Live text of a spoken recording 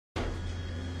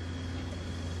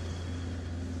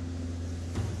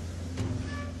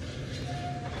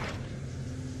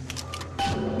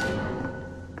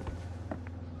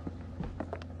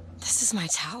is my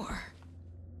tower?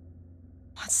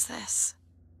 What's this?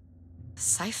 A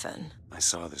siphon. I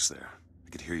saw this there. I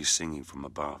could hear you singing from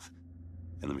above.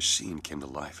 And the machine came to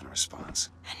life in response.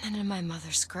 And then in my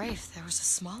mother's grave, there was a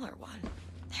smaller one.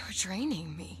 They were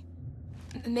draining me.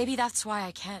 Maybe that's why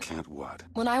I can't... Can't what?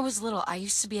 When I was little, I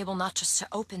used to be able not just to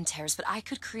open tears, but I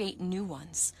could create new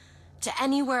ones. To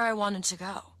anywhere I wanted to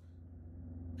go.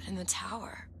 But in the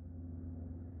tower...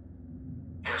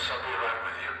 Yes, I'll be right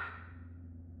with you.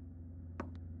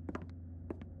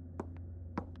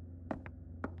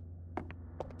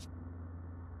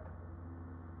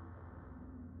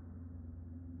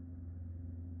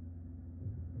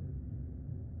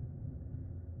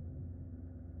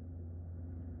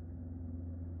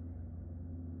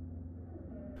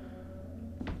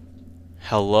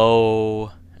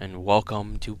 Hello and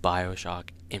welcome to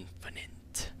Bioshock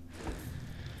Infinite.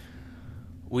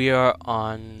 We are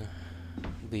on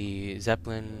the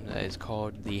Zeppelin that is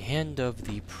called the Hand of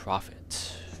the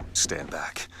Prophet. Stand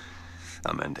back.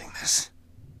 I'm ending this.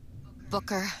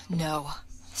 Booker, no.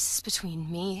 This is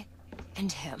between me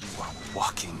and him. You are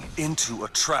walking into a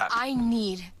trap. I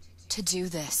need to do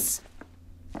this.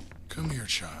 Come here,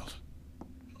 child.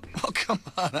 Oh, come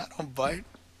on, I don't bite.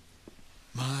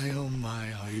 My, oh my,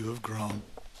 how you have grown.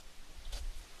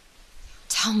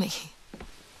 Tell me,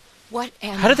 what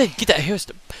am How did they I? get that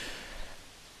hairstyle?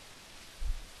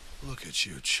 Look at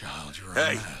you, child, you're a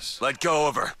Hey, mess. let go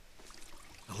of her.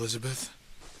 Elizabeth,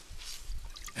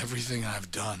 everything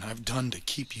I've done to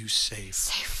keep you safe.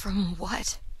 Safe from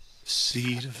what? The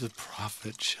seed of the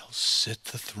prophet shall sit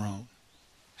the throne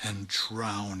and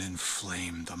drown in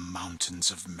flame the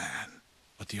mountains of man.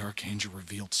 But the archangel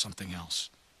revealed something else.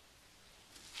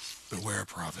 Beware,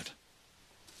 prophet.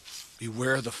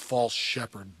 Beware the false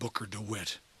shepherd, Booker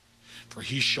DeWitt, for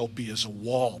he shall be as a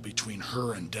wall between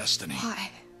her and destiny.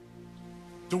 Why?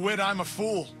 DeWitt, I'm a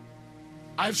fool.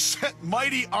 I've sent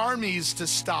mighty armies to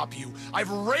stop you.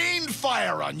 I've rained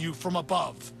fire on you from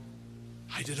above.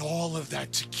 I did all of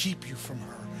that to keep you from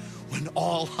her, when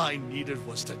all I needed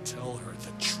was to tell her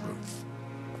the truth.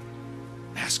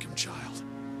 Ask him, child.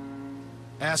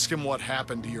 Ask him what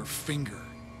happened to your finger.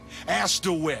 Ask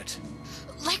DeWitt.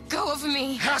 Let go of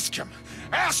me. Ask him.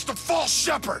 Ask the false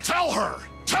shepherd. Tell her.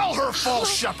 Tell her, false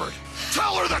shepherd.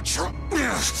 Tell her the truth.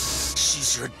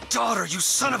 She's your daughter, you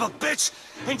son of a bitch!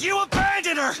 And you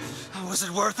abandoned her! Was it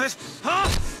worth it? Huh?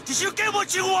 Did you get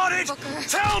what you wanted? Booker.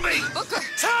 Tell me! Booker.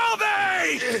 Tell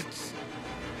me! It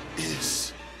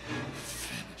is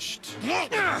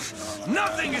finished.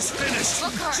 Nothing is finished!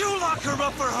 Booker. You locked her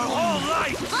up for her whole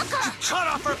life! Booker. You cut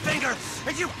off her finger,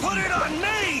 and you put it on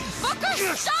me!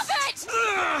 Booker, stop it!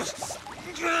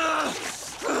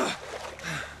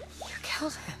 You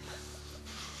killed him.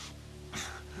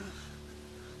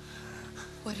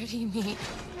 What did he mean?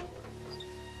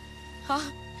 Huh?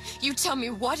 You tell me,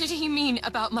 what did he mean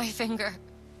about my finger?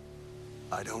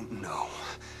 I don't know.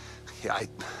 Yeah,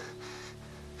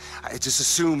 I just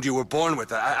assumed you were born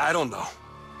with it. I don't know.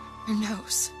 Your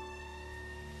nose.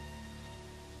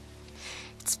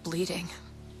 It's bleeding.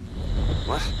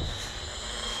 What?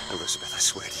 Elizabeth, I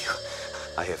swear to you,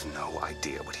 I have no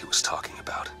idea what he was talking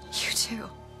about. You too.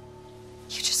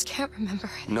 You just can't remember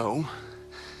it. No.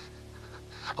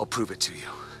 I'll prove it to you.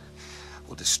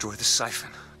 We'll destroy the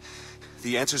siphon.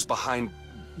 The answer's behind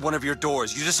one of your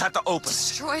doors. You just have to open it.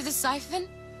 Destroy the siphon?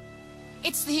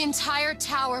 It's the entire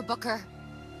tower, Booker.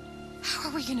 How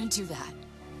are we gonna do that?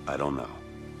 I don't know.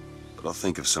 But I'll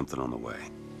think of something on the way.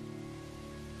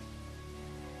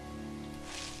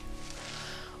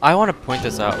 I want to point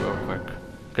this out real quick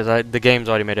because the game's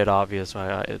already made it obvious,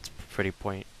 so it's pretty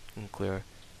point and clear.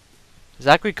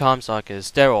 Zachary Comstock is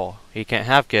sterile. He can't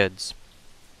have kids.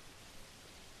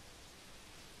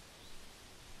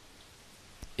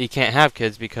 He can't have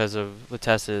kids because of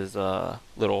Latessa's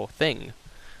little thing.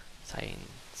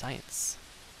 Science.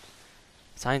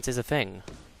 Science is a thing.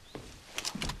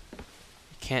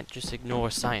 You can't just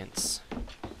ignore science.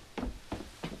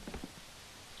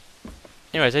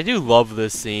 Anyways, I do love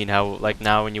this scene, how, like,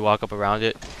 now when you walk up around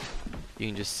it, you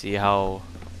can just see how...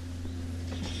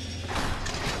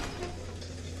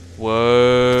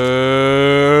 Whoa!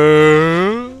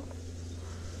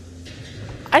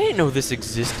 I didn't know this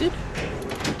existed.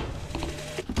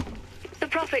 The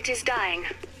prophet is dying.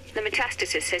 The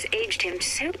metastasis has aged him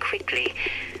so quickly.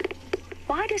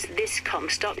 Why does this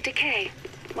Comstock decay,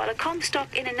 while a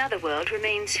Comstock in another world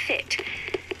remains fit?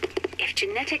 If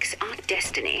genetics are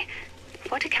destiny,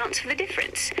 what accounts for the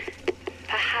difference?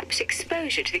 Perhaps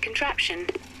exposure to the contraption.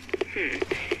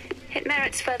 It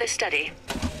merits further study.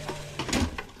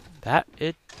 That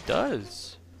it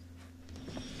does.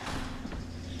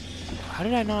 How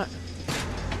did I not...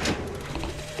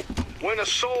 When a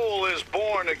soul is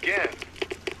born again,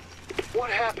 what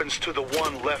happens to the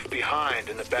one left behind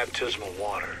in the baptismal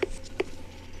water?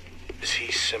 Is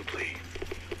he simply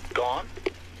gone?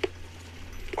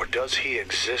 Or does he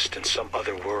exist in some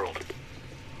other world,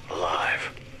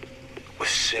 alive, with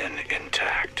sin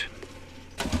intact?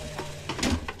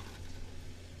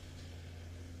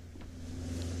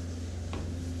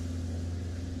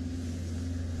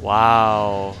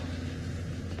 Wow.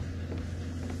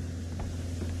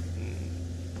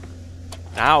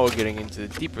 Now we're getting into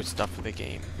the deeper stuff of the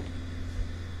game.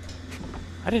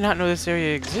 I did not know this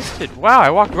area existed. Wow,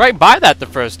 I walked right by that the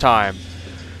first time.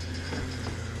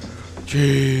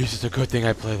 Jeez, it's a good thing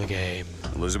I play the game.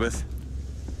 Elizabeth?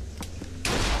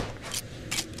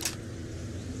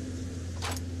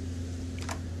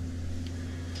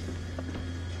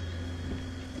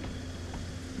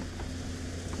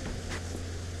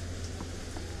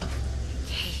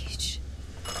 Cage.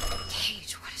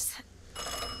 Cage, what is that?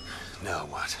 Now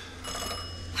what?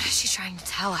 What is she trying to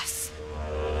tell us?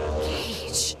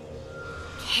 Cage.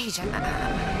 Cage,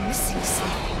 I'm missing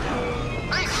something.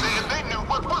 They said they knew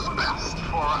what was best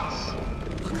for us.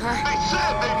 Booker? They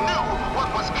said they knew what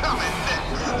was coming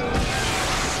next.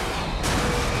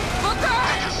 Booker!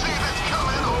 Can you see this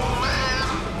coming, old man?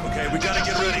 Okay, we gotta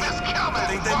get ready. I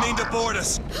think they mean to board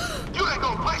us. You ain't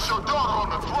gonna place your daughter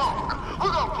on the throne.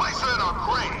 We're gonna place her in our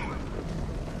grave.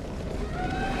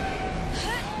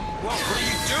 Whoa, what are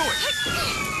you doing?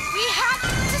 We have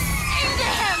to sing to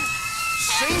him!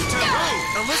 Sing to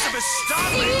who? Elizabeth,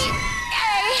 stop it!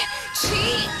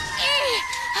 C-A-G-E!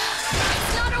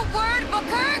 It's not a word,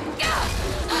 Booker!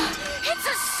 It's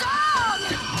a song!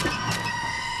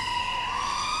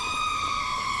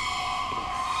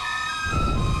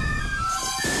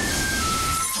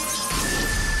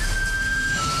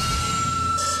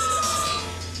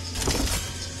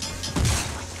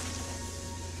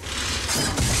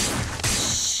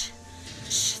 Shh.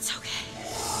 Shh, it's okay.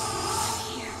 I'm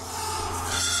here.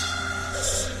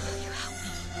 Will you help me?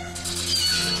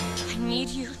 I need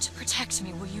you to protect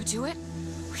me. Will you do it?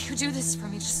 Will you do this for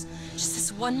me? Just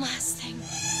this one last thing.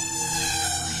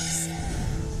 Please.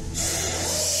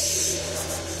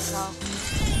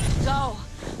 Go.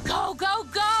 Go, go,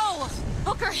 go!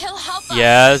 Booker, he'll help us.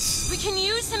 Yes. We can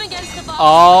use him against the boss.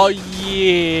 Oh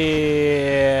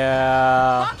yeah.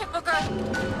 Rocket, Booker.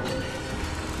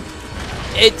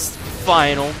 It's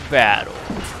final battle.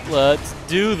 Let's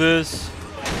do this.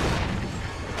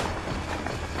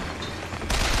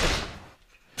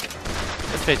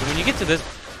 Let's face it, when you get to this...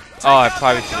 Oh, I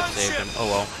probably should have saved him. Oh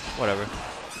well, whatever.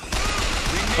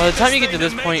 By the time you get to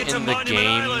this point in the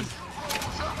game,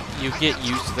 you get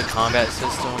used to the combat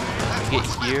system. You get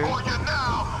here,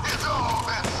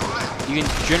 you can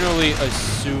generally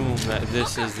assume that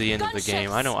this is the end of the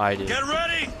game. I know I did. Get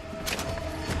ready!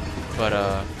 But,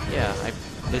 yeah,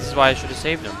 this is why I should have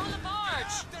saved him.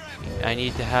 I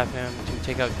need to have him to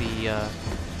take out the,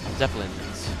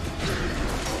 Zeppelins.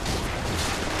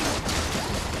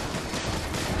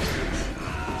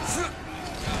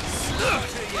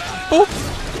 Boop!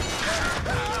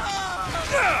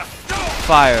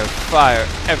 Fire, fire,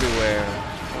 everywhere.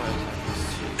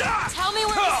 Tell me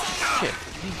where this... Shit,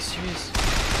 are you serious?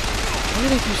 Why do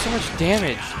they do so much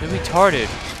damage? They're retarded.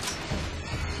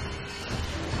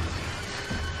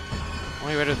 I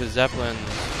want to get rid of the Zeppelins.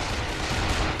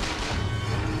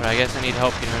 But I guess I need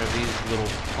help getting rid of these little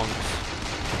punks.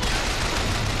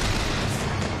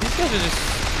 These guys are just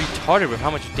retarded with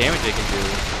how much damage they can do.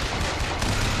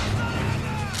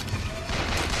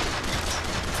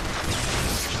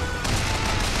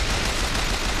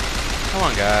 Come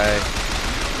on, guy.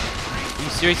 Are you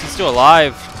serious? He's still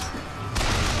alive.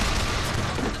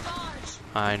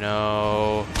 I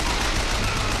know.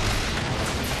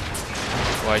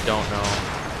 Oh, I don't know.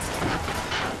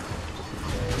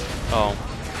 Oh.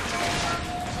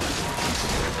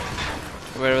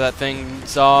 Get rid of that thing,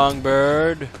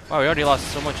 Songbird. Wow, we already lost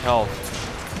so much health.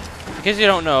 In case you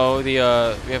don't know, we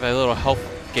have a little health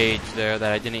gauge there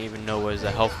that I didn't even know was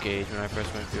a health gauge when I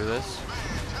first went through this.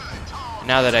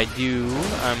 Now that I do,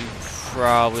 I'm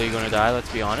probably going to die,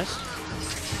 let's be honest.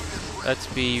 Let's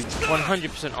be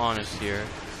 100% honest here.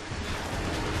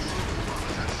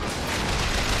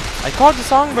 I called the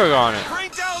Songbird on it. Bring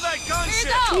down that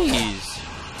gunship! Jeez.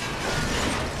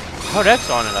 Oh, that's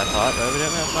on it, I thought, but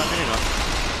evidently that's not good enough.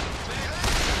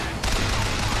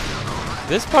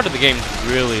 This part of the game is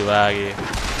really laggy.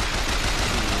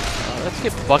 Let's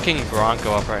get Bucking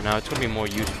Bronco up right now. It's going to be more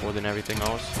useful than everything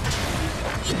else.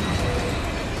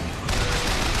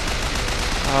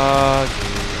 Oh,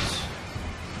 jeez.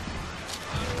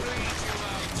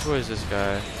 Who is this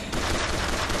guy?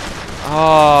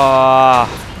 Ah.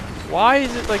 Why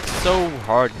is it like so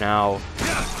hard now?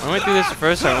 When I went through this the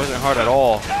first time, it wasn't hard at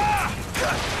all.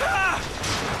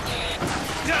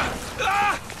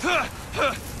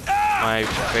 My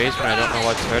face when I don't know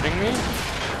what's hurting me?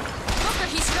 Booker,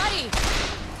 he's ready.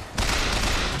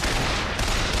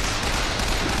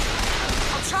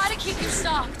 I'll try to keep you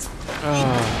stopped.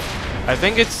 I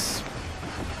think it's...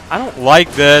 I don't like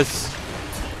this.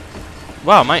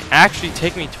 Wow, it might actually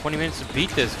take me 20 minutes to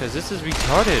beat this, because this is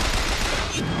retarded.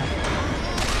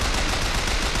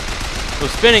 Go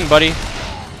spinning, buddy.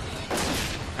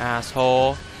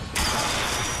 Asshole.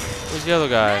 Where's the other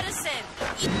guy? Medicine.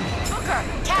 Booker,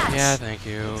 catch. Yeah, thank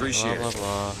you. Appreciate blah, blah,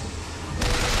 blah.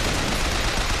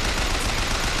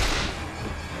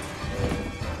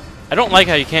 I don't like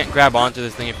how you can't grab onto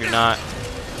this thing if you're not,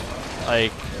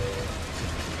 like...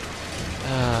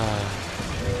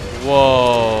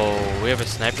 Whoa. We have a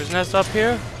sniper's nest up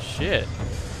here? Shit.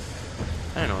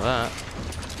 I didn't know that.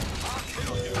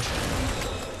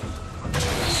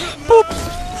 Boop.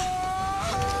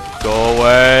 Go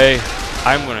away.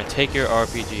 I'm gonna take your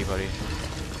RPG, buddy.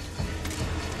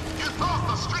 You thought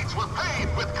the streets were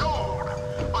paved with gold,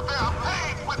 but they are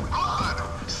paved with blood,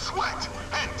 sweat,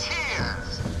 and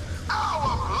tears.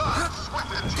 Our blood, sweat,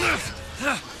 and tears.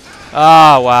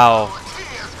 Ah, wow. Our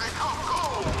tears become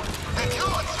gold, and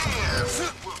your tears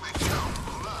will become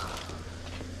blood.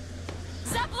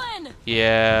 Zeppelin.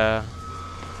 Yeah.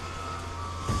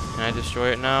 Can I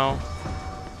destroy it now?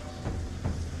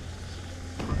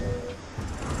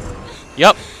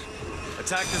 Yep.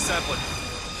 Attack the Zeppelin.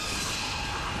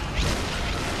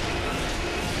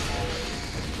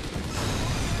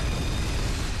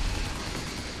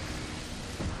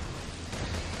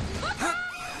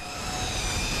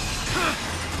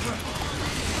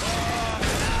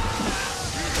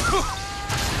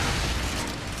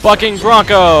 Fucking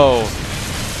Bronco!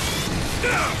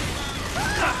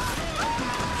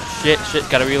 Shit, shit,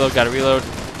 gotta reload, gotta reload.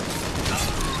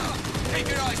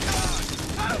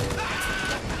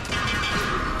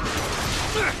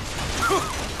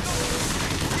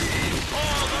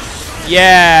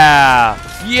 Yeah!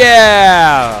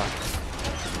 Yeah!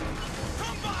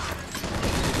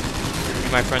 Be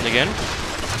my friend again.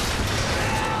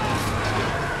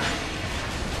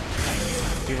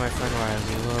 Be my friend while I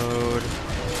reload.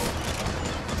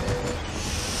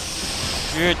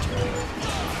 Shit.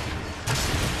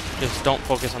 Just don't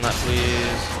focus on that,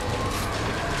 please.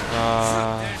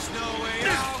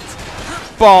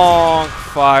 Bonk!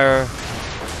 Fire.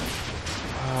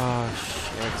 Oh,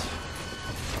 shit.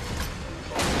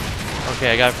 Okay,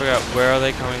 I gotta figure out where are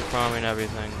they coming from and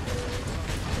everything.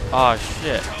 Oh,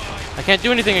 shit. I can't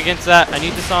do anything against that. I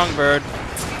need the songbird.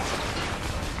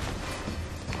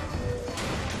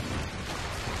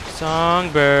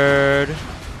 Songbird.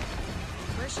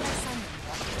 Where should I send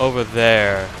them? Over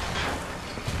there.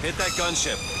 Hit that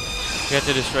gunship. We have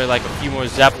to destroy like a few more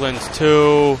zeppelins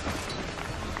too.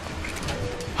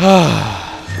 Go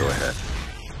ahead.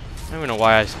 I don't even know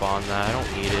why I spawned that. I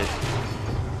don't need it.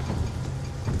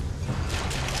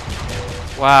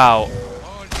 Wow.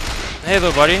 Hey,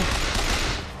 little buddy.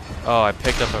 Oh, I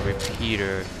picked up a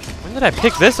repeater. When did I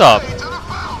pick this up? To the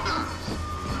founders.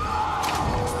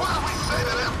 What do we say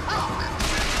to their prophet?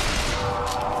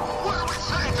 What do we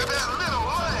say to their little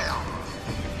lamb?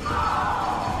 I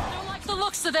don't like the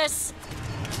looks of this.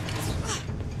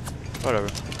 Whatever.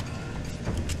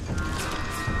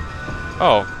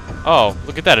 Oh. Oh,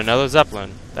 look at that. Another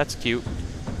zeppelin. That's cute.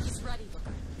 He's ready,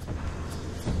 Booker.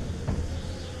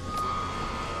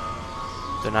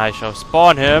 Then I shall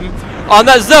spawn him on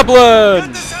that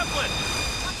zeppelin! The Zeppelin!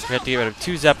 We have to get rid of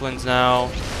 2 zeppelins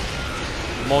now.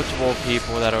 Multiple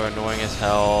people that are annoying as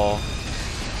hell.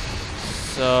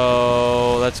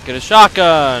 So let's get a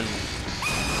shotgun.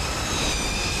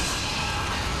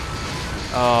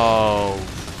 Oh.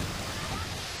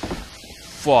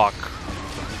 Fuck.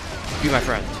 Be my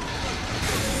friend.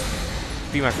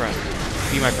 Be my friend.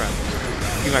 Be my friend.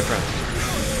 Be my friend.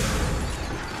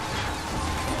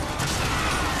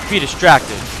 Be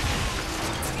distracted.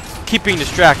 Keep being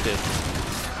distracted.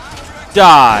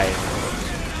 Die.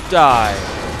 Die.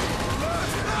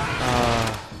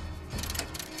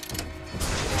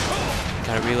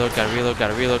 Gotta reload, gotta reload,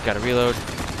 gotta reload, gotta reload.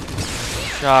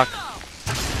 Shock.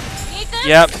 Need this?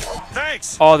 Yep.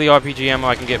 Thanks! All the RPG ammo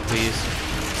I can get, please.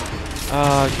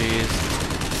 Oh, jeez.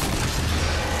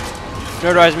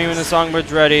 Nerderize me when the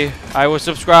songbird's ready. I will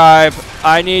subscribe.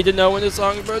 I need to know when the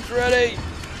songbird's ready.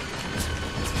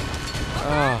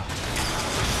 Oh.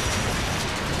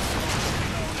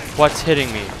 What's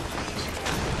hitting me?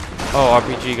 Oh,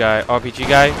 RPG guy. RPG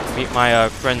guy, meet my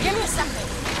Give me a second.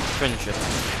 friendship.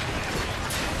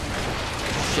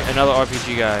 shit, another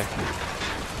RPG guy.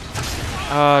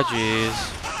 Oh, jeez.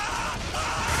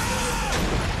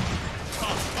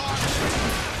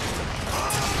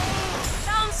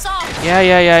 Found salt.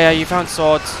 Yeah, you found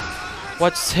salt.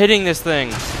 What's hitting this thing?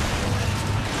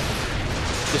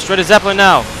 Destroy the Zeppelin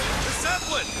now.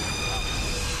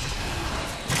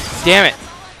 Damn it.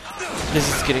 This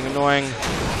is getting annoying.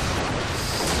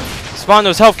 Spawn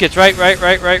those health kits, right. Gotta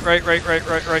get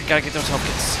those health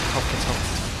kits. Health kits.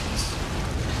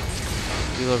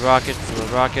 Reload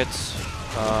rockets.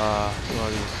 Who are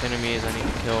these enemies I need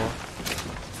to kill?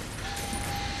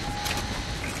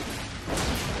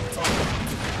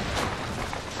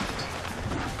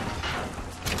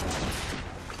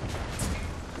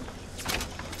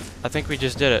 I think we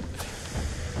just did it.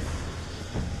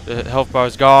 The health bar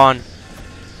is gone.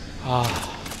 Ah,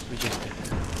 we just did it.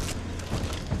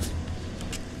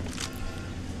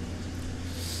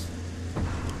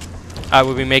 I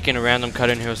will be making a random cut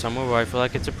in here somewhere where I feel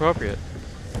like it's appropriate.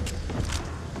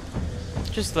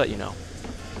 Just to let you know.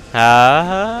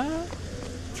 Ah.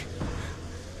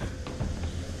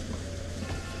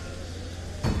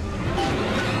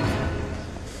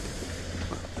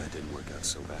 That didn't work out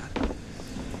so bad.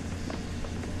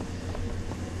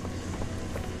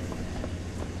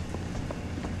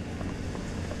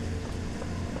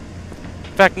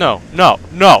 In fact, no.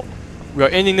 We are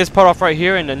ending this part off right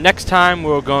here, and the next time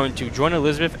we're going to join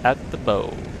Elizabeth at the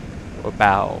bow. Or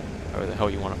bow. However the hell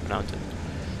you want to pronounce it.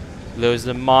 There's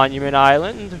the Monument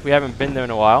Island. We haven't been there in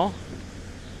a while.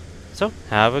 So,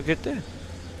 have a good day.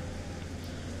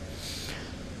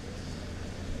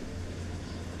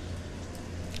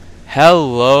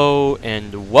 Hello,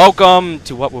 and welcome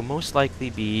to what will most likely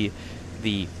be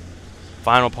the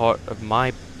final part of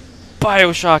my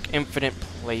Bioshock Infinite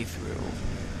playthrough.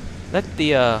 Let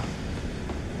the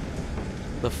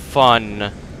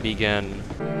fun begin.